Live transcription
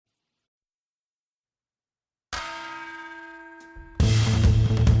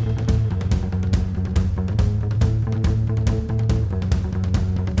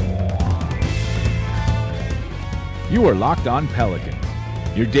You are Locked On Pelicans,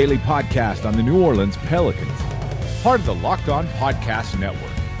 your daily podcast on the New Orleans Pelicans, part of the Locked On Podcast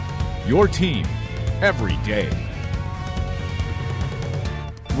Network, your team every day.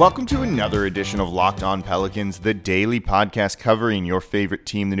 Welcome to another edition of Locked On Pelicans, the daily podcast covering your favorite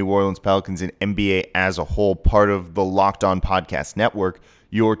team, the New Orleans Pelicans, and NBA as a whole, part of the Locked On Podcast Network,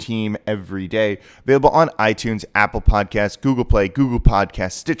 your team every day. Available on iTunes, Apple Podcasts, Google Play, Google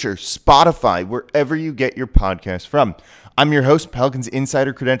Podcasts, Stitcher, Spotify, wherever you get your podcasts from. I'm your host, Pelicans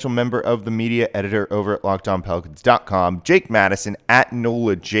Insider Credential member of the media editor over at LockedOnPelicans.com, Jake Madison at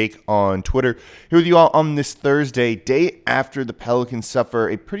NOLA Jake on Twitter. Here with you all on this Thursday, day after the Pelicans suffer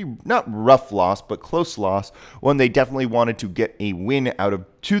a pretty, not rough loss, but close loss, one they definitely wanted to get a win out of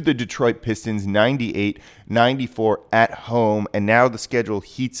to the Detroit Pistons, 98-94 at home, and now the schedule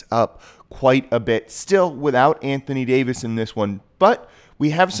heats up quite a bit, still without Anthony Davis in this one, but we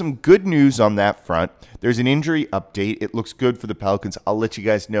have some good news on that front. There's an injury update. It looks good for the Pelicans. I'll let you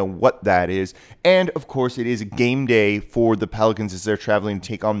guys know what that is. And, of course, it is a game day for the Pelicans as they're traveling to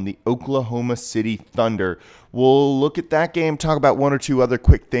take on the Oklahoma City Thunder. We'll look at that game, talk about one or two other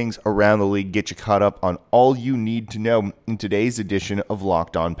quick things around the league, get you caught up on all you need to know in today's edition of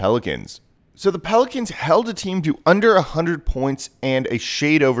Locked On Pelicans. So the Pelicans held a team to under 100 points and a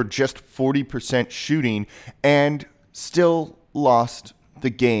shade over just 40% shooting and still lost the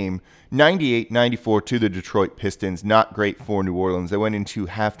game 98-94 to the Detroit Pistons. Not great for New Orleans. They went into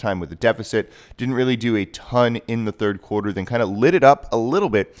halftime with a deficit, didn't really do a ton in the third quarter, then kind of lit it up a little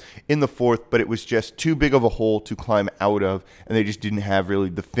bit in the fourth, but it was just too big of a hole to climb out of, and they just didn't have really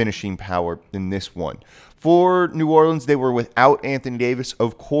the finishing power in this one. For New Orleans, they were without Anthony Davis,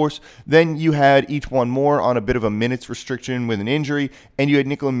 of course. Then you had E'Twaun Moore on a bit of a minutes restriction with an injury, and you had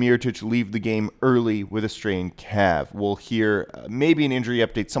Nikola Mirotic leave the game early with a strained calf. We'll hear maybe an injury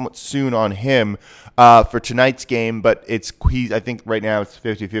update somewhat soon on him for tonight's game, but I think right now it's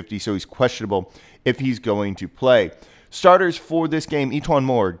 50-50, so he's questionable if he's going to play. Starters for this game, E'Twaun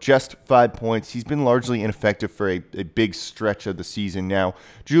Moore, just 5 points. He's been largely ineffective for a big stretch of the season now.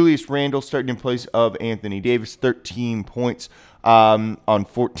 Julius Randle starting in place of Anthony Davis, 13 points on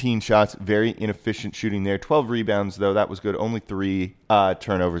 14 shots. Very inefficient shooting there. 12 rebounds, though. That was good. Only 3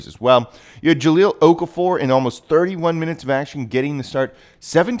 turnovers as well. You had Jahlil Okafor in almost 31 minutes of action getting the start.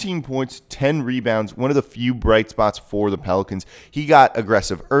 17 points, 10 rebounds. One of the few bright spots for the Pelicans. He got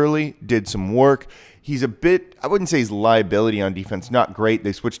aggressive early, did some work. He's a bit, I wouldn't say his liability on defense, not great.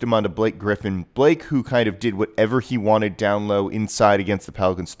 They switched him on to Blake Griffin. Blake, who kind of did whatever he wanted down low inside against the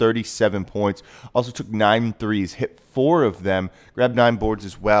Pelicans, 37 points. Also took 9 threes, hit 4 of them, grabbed 9 boards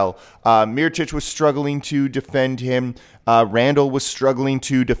as well. Mirotic was struggling to defend him. Randall was struggling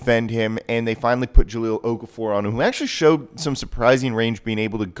to defend him, and they finally put Jahlil Okafor on him, who actually showed some surprising range, being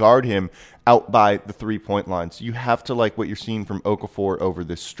able to guard him out by the three-point line. So you have to like what you're seeing from Okafor over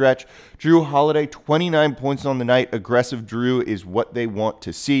this stretch. Jrue Holiday, 29 points on the night. Aggressive Jrue is what they want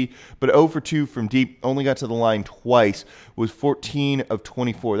to see, but 0 for 2 from deep, only got to the line twice, was 14 of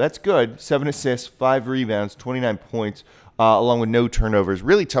 24. That's good. 7 assists, 5 rebounds, 29 points. Along with no turnovers.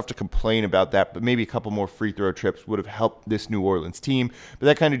 Really tough to complain about that, but maybe a couple more free throw trips would have helped this New Orleans team. But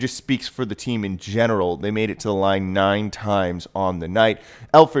that kind of just speaks for the team in general. They made it to the line 9 times on the night.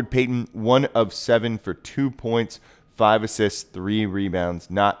 Elfrid Payton, 1 of 7 for 2 points, 5 assists, 3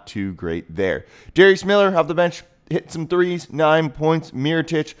 rebounds. Not too great there. Darius Miller off the bench, hit some threes, 9 points.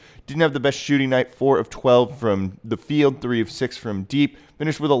 Mirotic didn't have the best shooting night, 4 of 12 from the field, 3 of 6 from deep.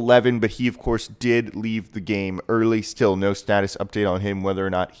 Finished with 11, but he, of course, did leave the game early. Still no status update on him, whether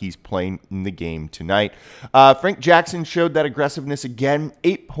or not he's playing in the game tonight. Frank Jackson showed that aggressiveness again.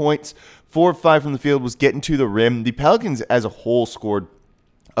 8 points, 4 of 5 from the field, was getting to the rim. The Pelicans as a whole scored,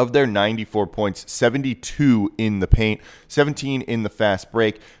 of their 94 points, 72 in the paint, 17 in the fast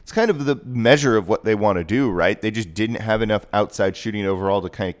break. It's kind of the measure of what they want to do, right? They just didn't have enough outside shooting overall to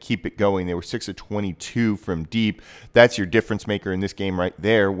kind of keep it going. They were 6 of 22 from deep. That's your difference maker in this game right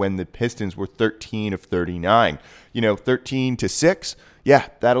there, when the Pistons were 13 of 39. 13 to 6. Yeah,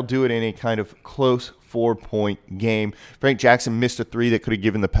 that'll do it in a kind of close 4-point game. Frank Jackson missed a 3 that could have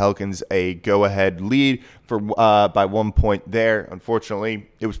given the Pelicans a go-ahead lead by 1 point there. Unfortunately,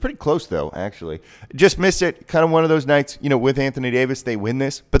 it was pretty close, though, actually. Just missed it. Kind of one of those nights, with Anthony Davis, they win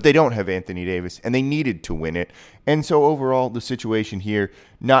this, but they don't have Anthony Davis, and they needed to win it. And so overall, the situation here,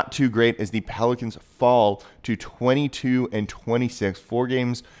 not too great as the Pelicans fall to 22-26, 4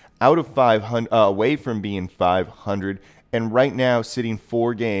 games out of 500, away from being 500, and right now sitting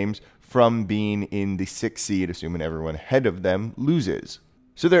 4 games from being in the 6th seed, assuming everyone ahead of them loses.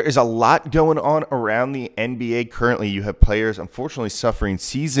 So there is a lot going on around the NBA currently. You have players unfortunately suffering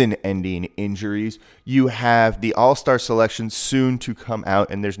season-ending injuries. You have the All-Star selection soon to come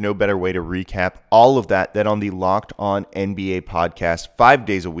out, and there's no better way to recap all of that than on the Locked On NBA podcast 5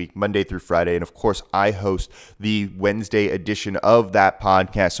 days a week, Monday through Friday. And of course, I host the Wednesday edition of that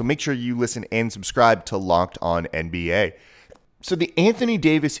podcast. So make sure you listen and subscribe to Locked On NBA. So the Anthony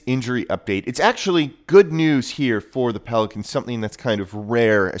Davis injury update, it's actually good news here for the Pelicans, something that's kind of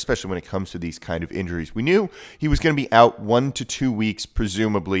rare, especially when it comes to these kind of injuries. We knew he was going to be out 1 to 2 weeks,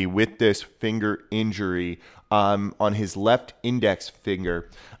 presumably, with this finger injury on his left index finger.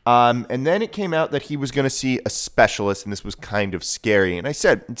 And then it came out that he was going to see a specialist, and this was kind of scary. And I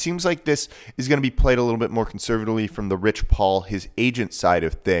said, it seems like this is going to be played a little bit more conservatively from the Rich Paul, his agent side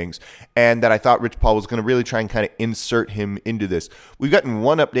of things, and that I thought Rich Paul was going to really try and kind of insert him into this. We've gotten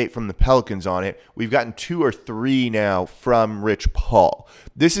one update from the Pelicans on it. We've gotten 2 or 3 now from Rich Paul.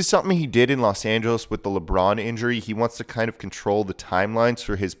 This is something he did in Los Angeles with the LeBron injury. He wants to kind of control the timelines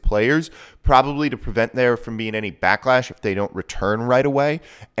for his players, probably to prevent there from being any backlash if they don't return right away.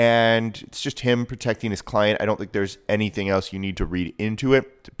 And it's just him protecting his client. I don't think there's anything else you need to read into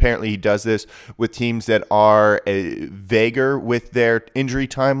it. Apparently he does this with teams that are vaguer with their injury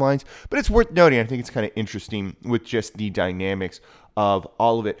timelines. But it's worth noting, I think it's kind of interesting with just the dynamics of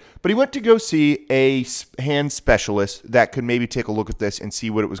all of it. But he went to go see a hand specialist that could maybe take a look at this and see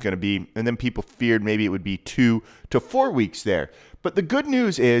what it was going to be. And then people feared maybe it would be 2 to 4 weeks there. But the good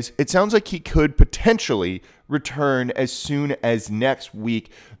news is it sounds like he could potentially return as soon as next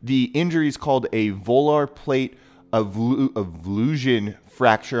week. The injury is called a volar plate avulsion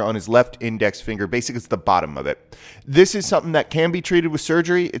fracture on his left index finger. Basically, it's the bottom of it. This is something that can be treated with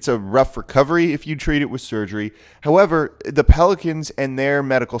surgery. It's a rough recovery if you treat it with surgery. However, the Pelicans and their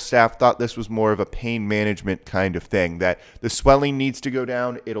medical staff thought this was more of a pain management kind of thing, that the swelling needs to go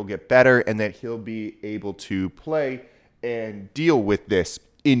down, it'll get better, and that he'll be able to play and deal with this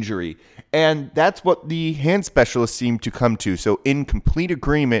injury. And that's what the hand specialists seem to come to. So in complete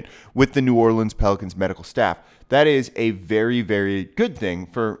agreement with the New Orleans Pelicans medical staff. That is a very, very good thing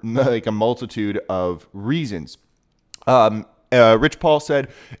for like a multitude of reasons. Rich Paul said,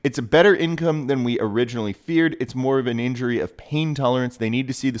 it's a better income than we originally feared. It's more of an injury of pain tolerance. They need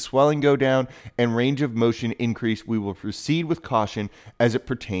to see the swelling go down and range of motion increase. We will proceed with caution as it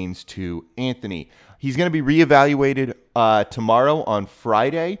pertains to Anthony. He's going to be reevaluated tomorrow on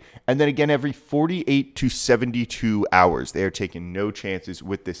Friday, and then again every 48 to 72 hours. They are taking no chances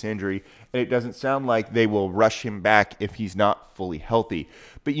with this injury, and it doesn't sound like they will rush him back if he's not fully healthy.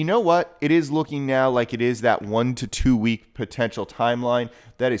 But you know what? It is looking now like it is that 1 to 2 week potential timeline.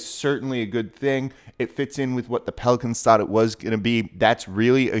 That is certainly a good thing. It fits in with what the Pelicans thought it was going to be. That's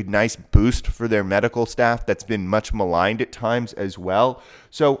really a nice boost for their medical staff that's been much maligned at times as well.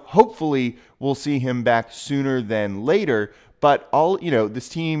 So hopefully we'll see him back sooner than later. But this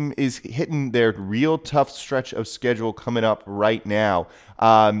team is hitting their real tough stretch of schedule coming up right now,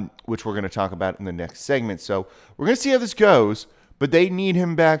 which we're going to talk about in the next segment. So we're going to see how this goes. But they need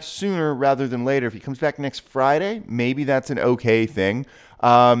him back sooner rather than later. If he comes back next Friday, maybe that's an okay thing.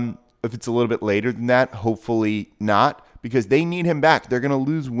 If it's a little bit later than that, hopefully not, because they need him back. They're going to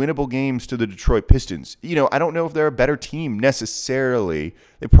lose winnable games to the Detroit Pistons. I don't know if they're a better team necessarily.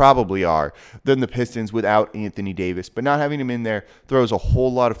 They probably are than the Pistons without Anthony Davis. But not having him in there throws a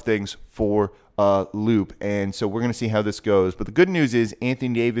whole lot of things for a loop. And so we're going to see how this goes. But the good news is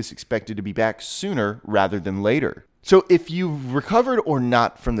Anthony Davis expected to be back sooner rather than later. So if you've recovered or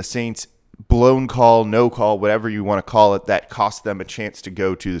not from the Saints' blown call, no call, whatever you want to call it, that cost them a chance to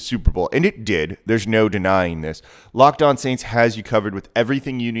go to the Super Bowl. And it did. There's no denying this. Locked On Saints has you covered with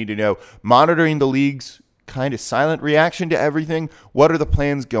everything you need to know, monitoring the league's kind of silent reaction to everything. What are the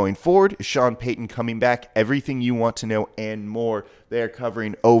plans going forward? Is Sean Payton coming back? Everything you want to know and more, they are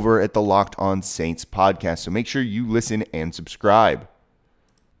covering over at the Locked On Saints podcast. So make sure you listen and subscribe.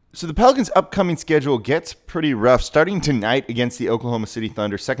 So the Pelicans' upcoming schedule gets pretty rough. Starting tonight against the Oklahoma City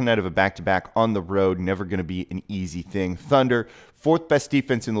Thunder, second night of a back-to-back on the road, never going to be an easy thing. Thunder, 4th best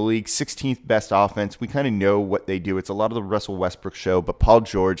defense in the league, 16th best offense. We kind of know what they do. It's a lot of the Russell Westbrook show, but Paul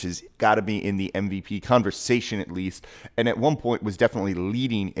George has got to be in the MVP conversation at least, and at one point was definitely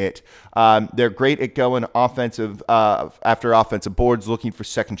leading it. They're great at going offensive after offensive boards, looking for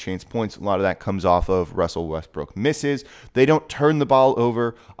second chance points. A lot of that comes off of Russell Westbrook misses. They don't turn the ball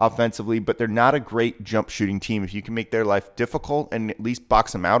over offensively, but they're not a great jump shooting team. If you can make their life difficult and at least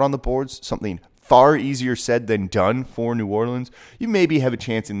box them out on the boards, something far easier said than done for New Orleans, you maybe have a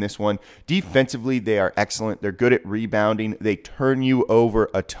chance in this one. Defensively, they are excellent. They're good at rebounding. They turn you over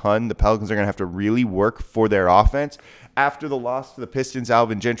a ton. The Pelicans are going to have to really work for their offense. After the loss to the Pistons,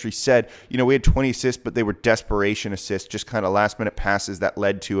 Alvin Gentry said, we had 20 assists, but they were desperation assists, just kind of last-minute passes that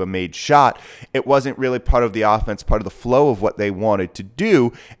led to a made shot. It wasn't really part of the offense, part of the flow of what they wanted to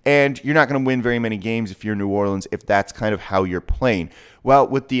do, and you're not going to win very many games if you're New Orleans if that's kind of how you're playing. Well,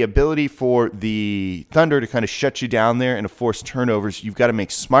 with the ability for the Thunder to kind of shut you down there and to force turnovers, you've got to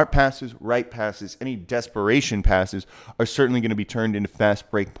make smart passes, right passes. Any desperation passes are certainly going to be turned into fast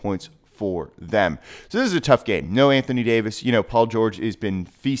break points for them. So this is a tough game. No Anthony Davis. Paul George has been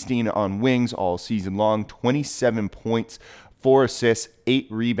feasting on wings all season long. 27 points, 4 assists, 8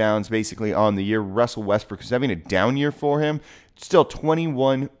 rebounds basically on the year. Russell Westbrook is having a down year for him. Still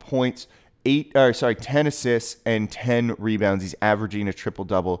 21 points, 10 assists and 10 rebounds. He's averaging a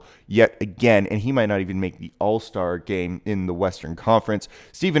triple-double yet again, and he might not even make the All-Star game in the Western Conference.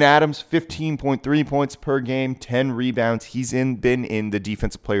 Steven Adams, 15.3 points per game, 10 rebounds. He's been in the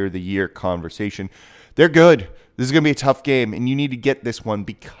Defensive Player of the Year conversation. They're good. This is going to be a tough game, and you need to get this one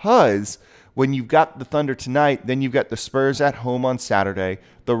because when you've got the Thunder tonight, then you've got the Spurs at home on Saturday,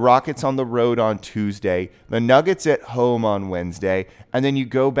 the Rockets on the road on Tuesday, the Nuggets at home on Wednesday, and then you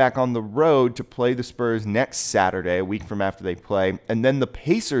go back on the road to play the Spurs next Saturday, a week from after they play, and then the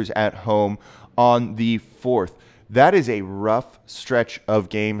Pacers at home on the 4th. That is a rough stretch of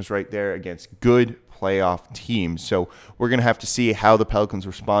games right there against good playoff teams. So we're going to have to see how the Pelicans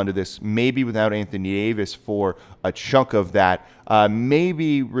respond to this, maybe without Anthony Davis for a chunk of that,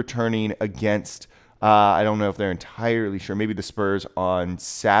 maybe returning against, I don't know if they're entirely sure, maybe the Spurs on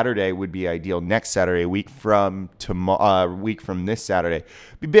Saturday would be ideal, next Saturday, a week from this Saturday.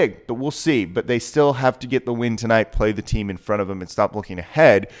 Be big, but we'll see. But they still have to get the win tonight, play the team in front of them, and stop looking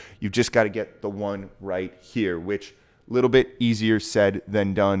ahead. You've just got to get the one right here, which little bit easier said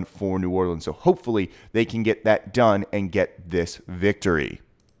than done for New Orleans. So hopefully they can get that done and get this victory.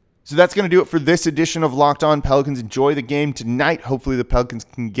 So that's going to do it for this edition of Locked On Pelicans. Enjoy the game tonight. Hopefully the Pelicans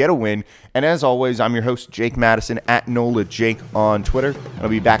can get a win. And as always, I'm your host, Jake Madison, at NOLA Jake on Twitter. I'll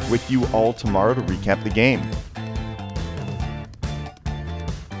be back with you all tomorrow to recap the game.